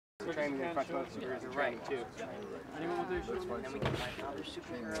training in front of other superheroes in training too. Anyone with their shoes? And we can find other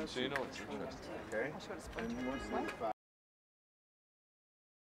superheroes. So you know what's interesting, okay?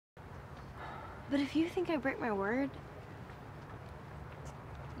 But if you think I break my word,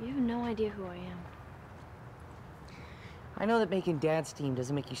 you have no idea who I am. I know that making dance team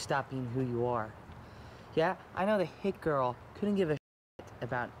doesn't make you stop being who you are. Yeah, I know the hit girl couldn't give a shit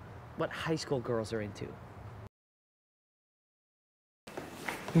about what high school girls are into.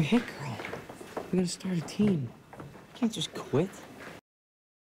 You're a hit girl. We're gonna start a team. You can't just quit.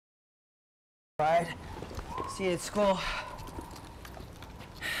 All right. See you at school.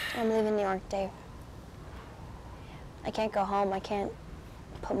 I'm leaving New York, Dave. I can't go home. I can't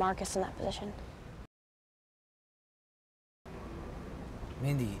put Marcus in that position.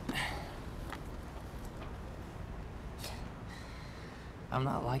 Mindy, I'm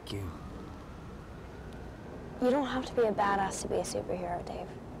not like you. You don't have to be a badass to be a superhero, Dave.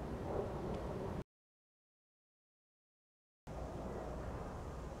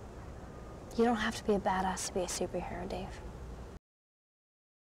 You don't have to be a badass to be a superhero, Dave.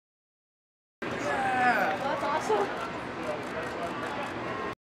 Yeah! That's awesome!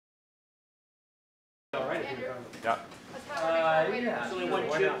 Yeah. Yeah. There's only one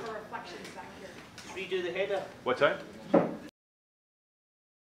shoot. Should we do the header? What's that? Did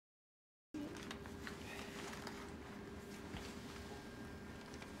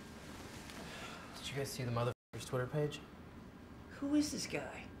you guys see the motherfucker's Twitter page? Who is this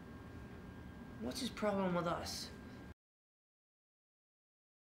guy? What's his problem with us?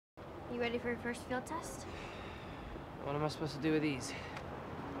 You ready for your first field test? What am I supposed to do with these?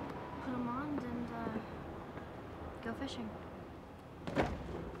 Put them on and go fishing.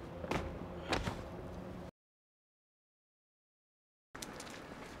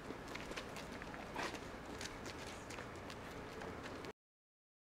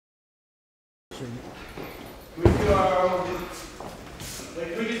 We do our own.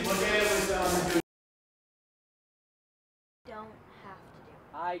 Like, we just look at it with Don't have to do it.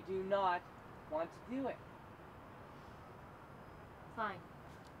 I do not want to do it. Fine.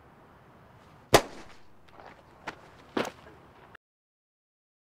 Fine.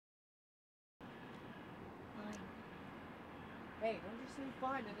 Hey, don't just say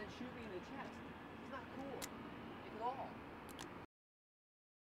fine and then shoot me in the chest. It's not cool. Like at all.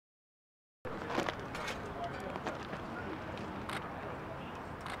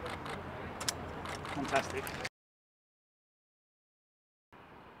 Fantastic.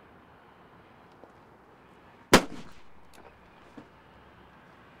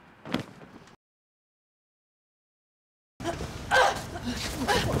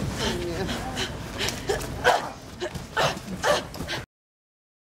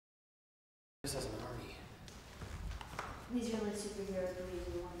 This has an army. These are only superheroes the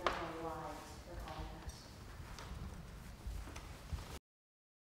reason we want their own lives. They're calling us.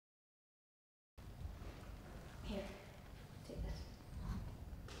 Here, take this.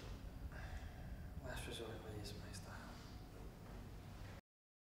 Last resort really is my style.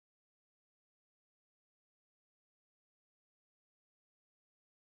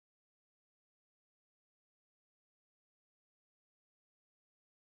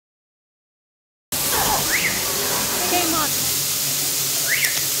 Game on.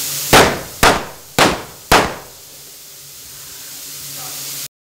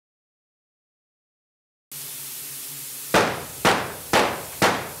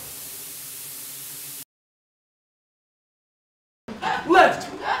 Left,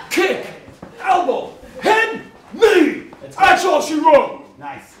 kick, elbow, head, knee. That's all she wrote.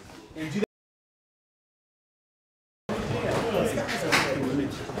 Nice.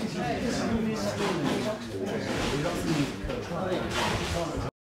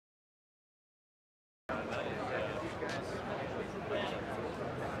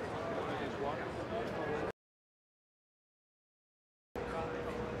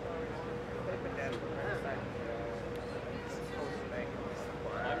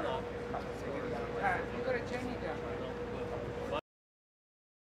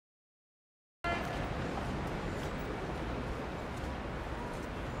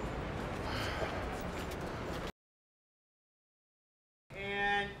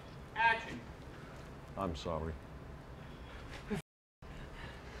 And action. I'm sorry.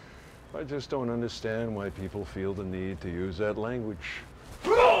 I just don't understand why people feel the need to use that language.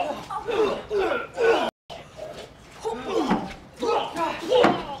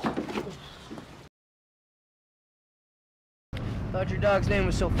 Thought your dog's name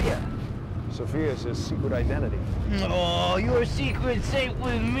was Sophia. Sophia's his secret identity. Oh, your secret's safe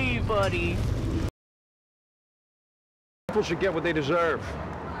with me, buddy. People should get what they deserve.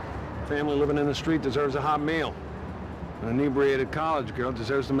 Family living in the street deserves a hot meal. An inebriated college girl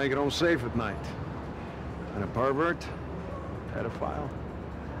deserves to make it home safe at night. And a pervert, pedophile,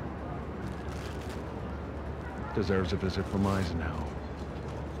 deserves a visit from Eisenhower.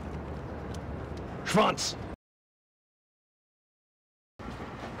 Schwanz!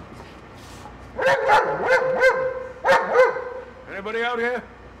 Anybody out here?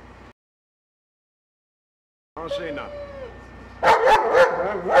 I don't see none.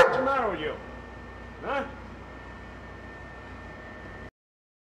 What's the matter with you? Huh?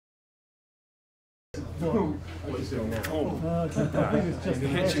 What's doing now?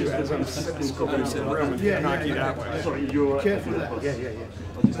 Hit you as I'm scoping the room and knock you that way. So you're careful. Yeah.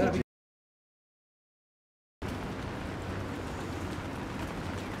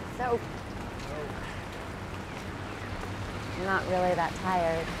 So, I'm not really that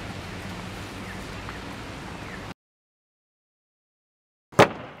tired.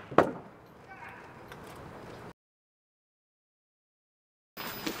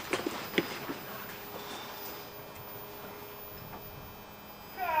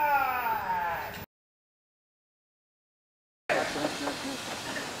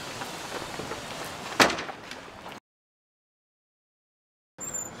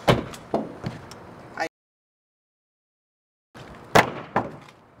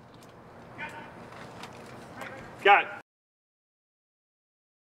 Got it.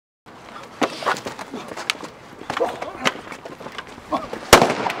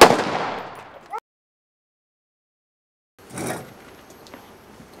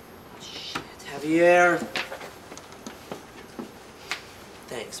 Javier.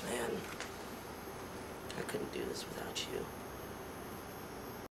 Thanks, man. I couldn't do this without you.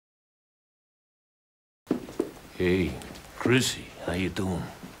 Hey, Chrissy, how you doing?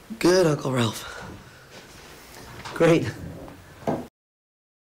 Good, Uncle Ralph. Great.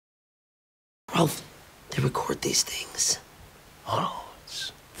 Ralph, they record these things. Oh, no,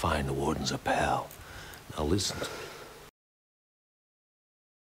 it's fine. The warden's a pal. Now listen to me.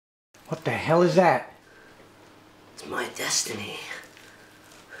 What the hell is that? It's my destiny.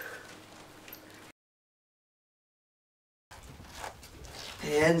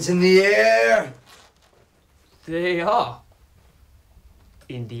 Hands in the air! They are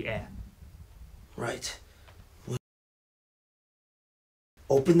in the air. Right.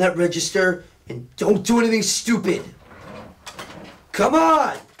 Open that register and don't do anything stupid. Come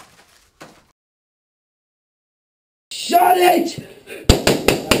on! Shut it!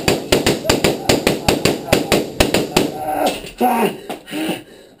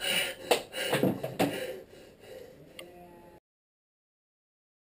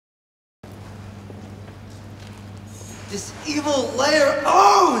 This evil lair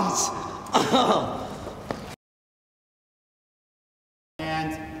owns!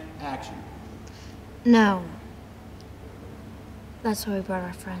 And action. No. That's why we brought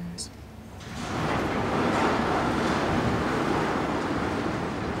our friends.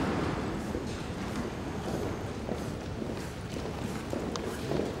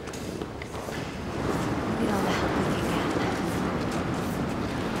 We need all the help we can get.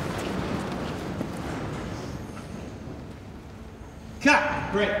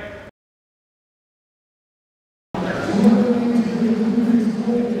 Cut! Great.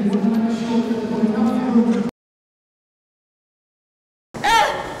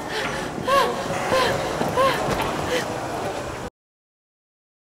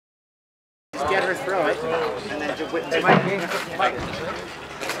 Get her through it, and then just whip it. I'll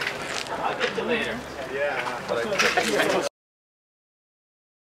get you later. Yeah. Where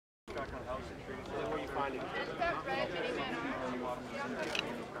are you finding it?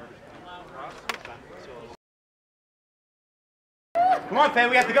 Come on, Faye,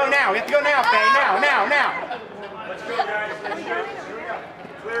 we have to go now. We have to go now, Faye. Now. Let's go, guys. Let's go. Here we go.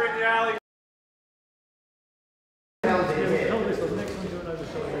 Clearing the alley. What do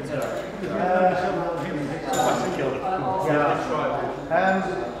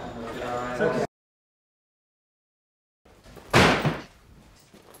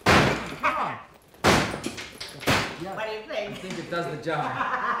you think? I think it does the job.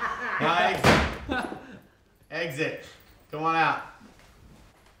 Now exit. Go on out.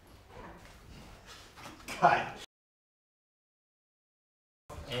 Cut.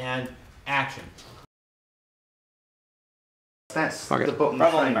 And action. That's the button.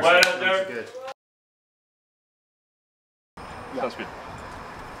 Right up there. Good. Sounds good.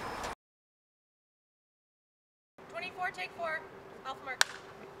 24, take 4. Alpha mark.